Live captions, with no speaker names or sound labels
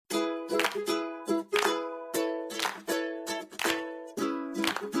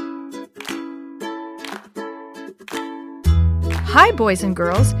Hi, boys and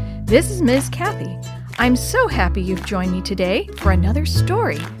girls. This is Ms. Kathy. I'm so happy you've joined me today for another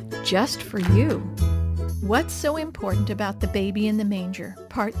story just for you. What's so important about the baby in the manger?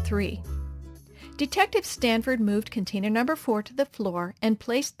 Part 3. Detective Stanford moved container number 4 to the floor and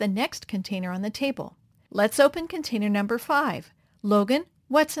placed the next container on the table. Let's open container number 5. Logan,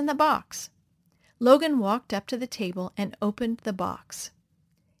 what's in the box? Logan walked up to the table and opened the box.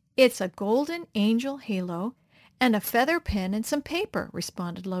 It's a golden angel halo and a feather pen and some paper,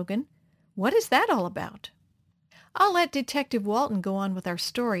 responded Logan. What is that all about? I'll let Detective Walton go on with our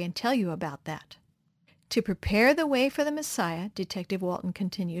story and tell you about that. To prepare the way for the Messiah, Detective Walton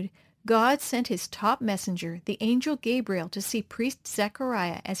continued, God sent his top messenger, the angel Gabriel, to see priest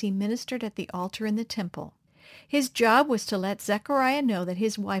Zechariah as he ministered at the altar in the temple. His job was to let Zechariah know that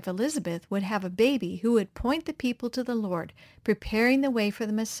his wife Elizabeth would have a baby who would point the people to the Lord, preparing the way for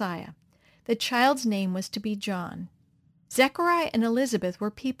the Messiah. The child's name was to be John. Zechariah and Elizabeth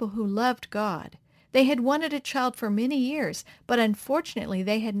were people who loved God. They had wanted a child for many years, but unfortunately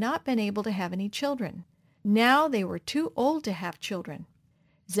they had not been able to have any children. Now they were too old to have children.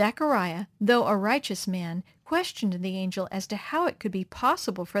 Zechariah, though a righteous man, questioned the angel as to how it could be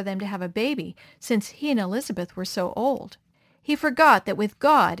possible for them to have a baby since he and Elizabeth were so old. He forgot that with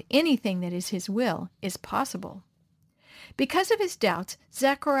God, anything that is his will is possible. Because of his doubts,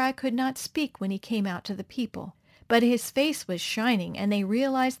 Zechariah could not speak when he came out to the people, but his face was shining and they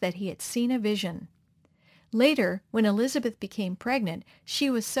realized that he had seen a vision. Later, when Elizabeth became pregnant, she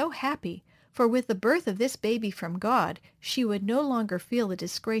was so happy, for with the birth of this baby from God, she would no longer feel the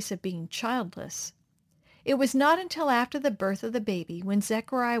disgrace of being childless. It was not until after the birth of the baby, when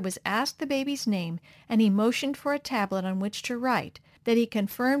Zechariah was asked the baby's name and he motioned for a tablet on which to write, that he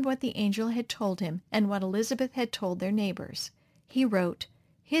confirmed what the angel had told him and what Elizabeth had told their neighbors. He wrote,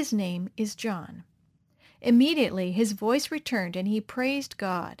 "His name is John." Immediately his voice returned and he praised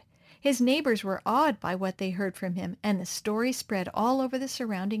God. His neighbors were awed by what they heard from him, and the story spread all over the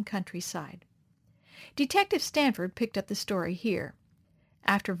surrounding countryside. Detective Stanford picked up the story here.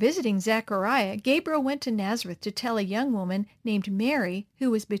 After visiting Zechariah, Gabriel went to Nazareth to tell a young woman named Mary,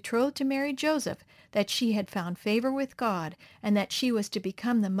 who was betrothed to marry Joseph, that she had found favor with God and that she was to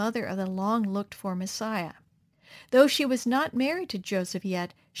become the mother of the long-looked-for Messiah. Though she was not married to Joseph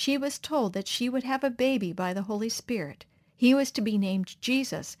yet, she was told that she would have a baby by the Holy Spirit. He was to be named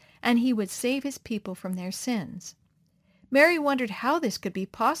Jesus, and he would save his people from their sins. Mary wondered how this could be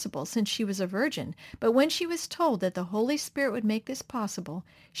possible since she was a virgin, but when she was told that the Holy Spirit would make this possible,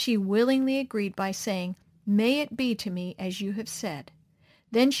 she willingly agreed by saying, "May it be to me as you have said."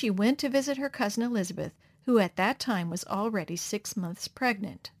 Then she went to visit her cousin Elizabeth, who at that time was already 6 months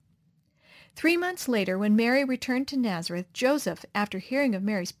pregnant. 3 months later, when Mary returned to Nazareth, Joseph, after hearing of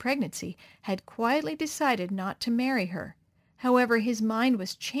Mary's pregnancy, had quietly decided not to marry her. However, his mind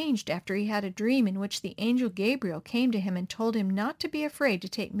was changed after he had a dream in which the angel Gabriel came to him and told him not to be afraid to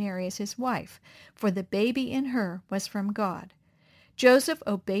take Mary as his wife, for the baby in her was from God. Joseph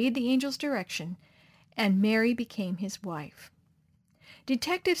obeyed the angel's direction, and Mary became his wife.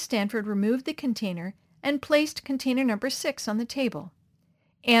 Detective Stanford removed the container and placed container number 6 on the table.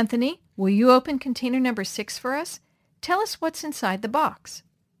 Anthony, will you open container number 6 for us? Tell us what's inside the box.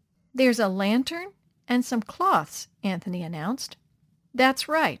 There's a lantern and some cloths, Anthony announced. That's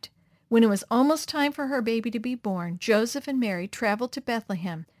right. When it was almost time for her baby to be born, Joseph and Mary traveled to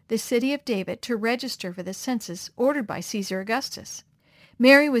Bethlehem, the city of David, to register for the census ordered by Caesar Augustus.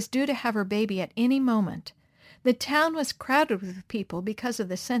 Mary was due to have her baby at any moment. The town was crowded with people because of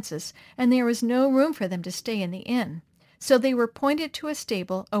the census, and there was no room for them to stay in the inn. So they were pointed to a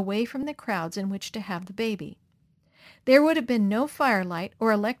stable away from the crowds in which to have the baby. There would have been no firelight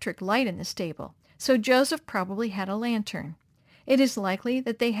or electric light in the stable, so Joseph probably had a lantern. It is likely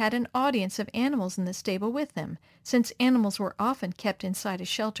that they had an audience of animals in the stable with them, since animals were often kept inside a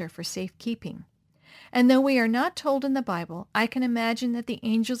shelter for safekeeping. And though we are not told in the Bible, I can imagine that the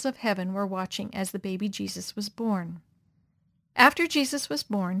angels of heaven were watching as the baby Jesus was born. After Jesus was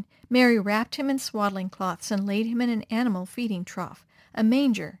born, Mary wrapped him in swaddling cloths and laid him in an animal feeding trough, a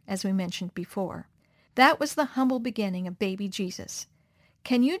manger, as we mentioned before. That was the humble beginning of baby Jesus.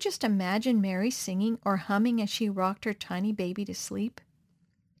 Can you just imagine Mary singing or humming as she rocked her tiny baby to sleep?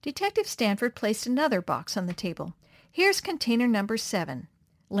 Detective Stanford placed another box on the table. Here's container number 7.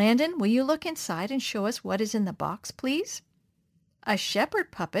 Landon, will you look inside and show us what is in the box, please? A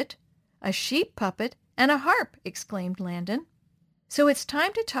shepherd puppet, a sheep puppet, and a harp, exclaimed Landon. So it's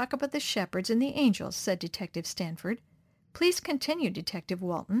time to talk about the shepherds and the angels, said Detective Stanford. Please continue, Detective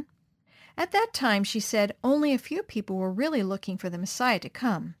Walton. At that time, she said, only a few people were really looking for the Messiah to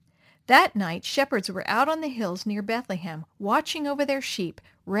come. That night, shepherds were out on the hills near Bethlehem, watching over their sheep,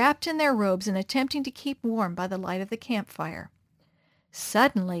 wrapped in their robes and attempting to keep warm by the light of the campfire.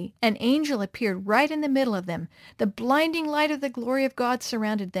 Suddenly, an angel appeared right in the middle of them. The blinding light of the glory of God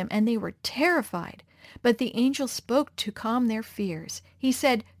surrounded them, and they were terrified. But the angel spoke to calm their fears. He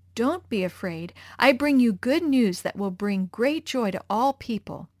said, "Don't be afraid. I bring you good news that will bring great joy to all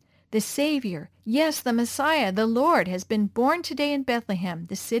people. The Savior, yes, the Messiah, the Lord, has been born today in Bethlehem,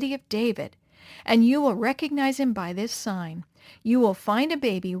 the city of David. And you will recognize him by this sign. You will find a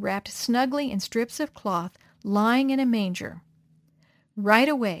baby wrapped snugly in strips of cloth, lying in a manger." Right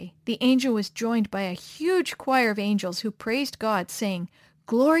away, the angel was joined by a huge choir of angels who praised God, saying,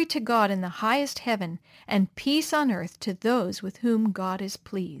 "Glory to God in the highest heaven, and peace on earth to those with whom God is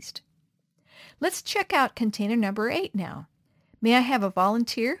pleased." Let's check out container number 8 now. May I have a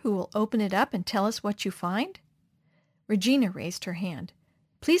volunteer who will open it up and tell us what you find? Regina raised her hand.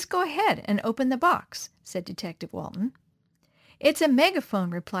 "Please go ahead and open the box," said Detective Walton. "It's a megaphone,"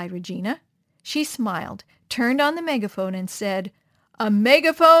 replied Regina. She smiled, turned on the megaphone, and said, "A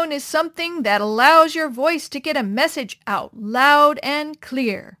megaphone is something that allows your voice to get a message out loud and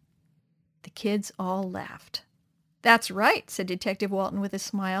clear." The kids all laughed. "That's right," said Detective Walton with a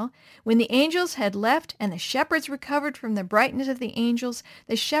smile. "When the angels had left and the shepherds recovered from the brightness of the angels,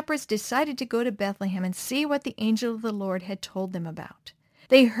 the shepherds decided to go to Bethlehem and see what the angel of the Lord had told them about.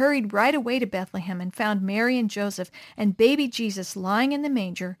 They hurried right away to Bethlehem and found Mary and Joseph and baby Jesus lying in the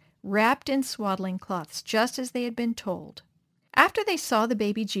manger, wrapped in swaddling cloths, just as they had been told. After they saw the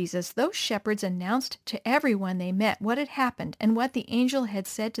baby Jesus, those shepherds announced to everyone they met what had happened and what the angel had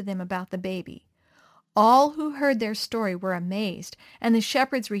said to them about the baby. All who heard their story were amazed, and the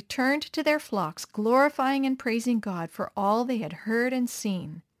shepherds returned to their flocks, glorifying and praising God for all they had heard and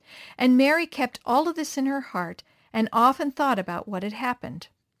seen. And Mary kept all of this in her heart and often thought about what had happened.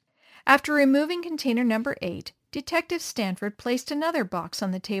 After removing container number 8, Detective Stanford placed another box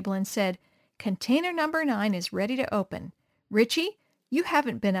on the table and said, "Container number 9 is ready to open. Richie, you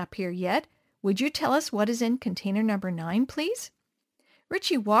haven't been up here yet. Would you tell us what is in container number 9, please?"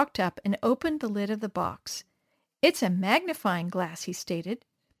 Richie walked up and opened the lid of the box. "It's a magnifying glass," he stated.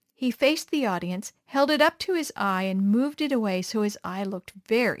 He faced the audience, held it up to his eye, and moved it away so his eye looked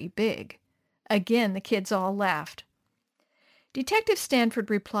very big. Again, the kids all laughed. Detective Stanford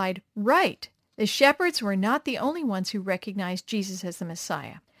replied, "Right. The shepherds were not the only ones who recognized Jesus as the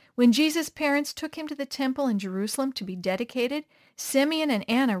Messiah. When Jesus' parents took him to the temple in Jerusalem to be dedicated, Simeon and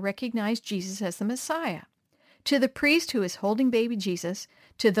Anna recognized Jesus as the Messiah. To the priest who was holding baby Jesus,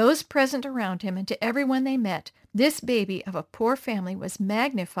 to those present around him, and to everyone they met, this baby of a poor family was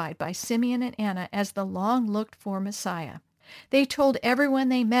magnified by Simeon and Anna as the long-looked-for Messiah. They told everyone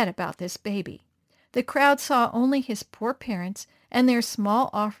they met about this baby. The crowd saw only his poor parents and their small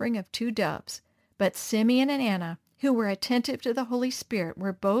offering of 2 doves, but Simeon and Anna, who were attentive to the Holy Spirit,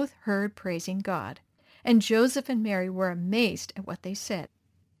 were both heard praising God, and Joseph and Mary were amazed at what they said."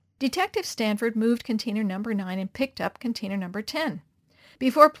 Detective Stanford moved container number 9 and picked up container number 10.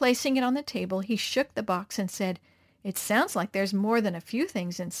 Before placing it on the table, he shook the box and said, "It sounds like there's more than a few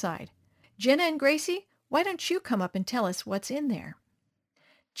things inside. Jenna and Gracie, why don't you come up and tell us what's in there?"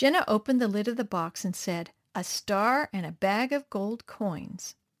 Jenna opened the lid of the box and said, "A star and a bag of gold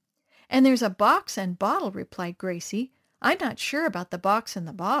coins." "And there's a box and bottle," replied Gracie. "I'm not sure about the box and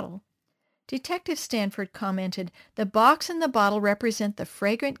the bottle." Detective Stanford commented, "The box and the bottle represent the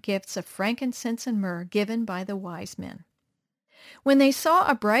fragrant gifts of frankincense and myrrh given by the wise men." When they saw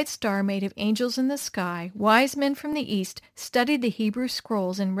a bright star made of angels in the sky, wise men from the east studied the Hebrew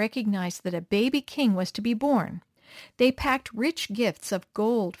scrolls and recognized that a baby king was to be born. They packed rich gifts of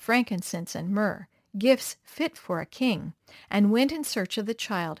gold, frankincense, and myrrh, gifts fit for a king, and went in search of the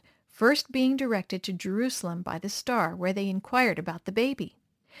child, first being directed to Jerusalem by the star, where they inquired about the baby.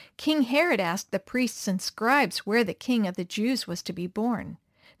 King Herod asked the priests and scribes where the king of the Jews was to be born.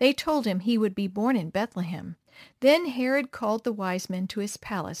 They told him he would be born in Bethlehem. Then Herod called the wise men to his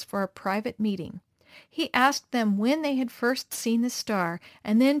palace for a private meeting. He asked them when they had first seen the star,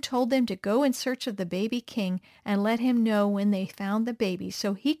 and then told them to go in search of the baby king and let him know when they found the baby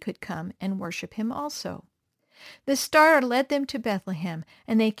so he could come and worship him also. The star led them to Bethlehem,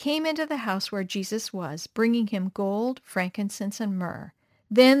 and they came into the house where Jesus was, bringing him gold, frankincense, and myrrh.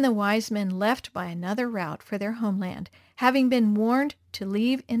 Then the wise men left by another route for their homeland, having been warned to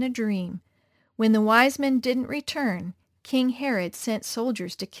leave in a dream. When the wise men didn't return, King Herod sent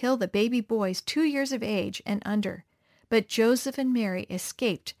soldiers to kill the baby boys 2 years of age and under. But Joseph and Mary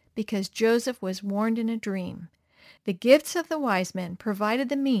escaped because Joseph was warned in a dream. The gifts of the wise men provided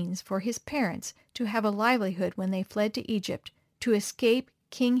the means for his parents to have a livelihood when they fled to Egypt, to escape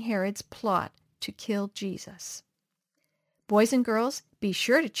King Herod's plot to kill Jesus. Boys and girls, be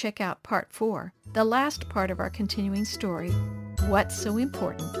sure to check out Part 4, the last part of our continuing story, What's So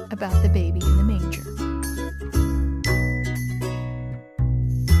Important About the Baby in the Manger?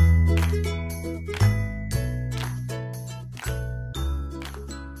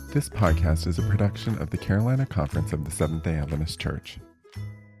 This podcast is a production of the Carolina Conference of the Seventh-day Adventist Church.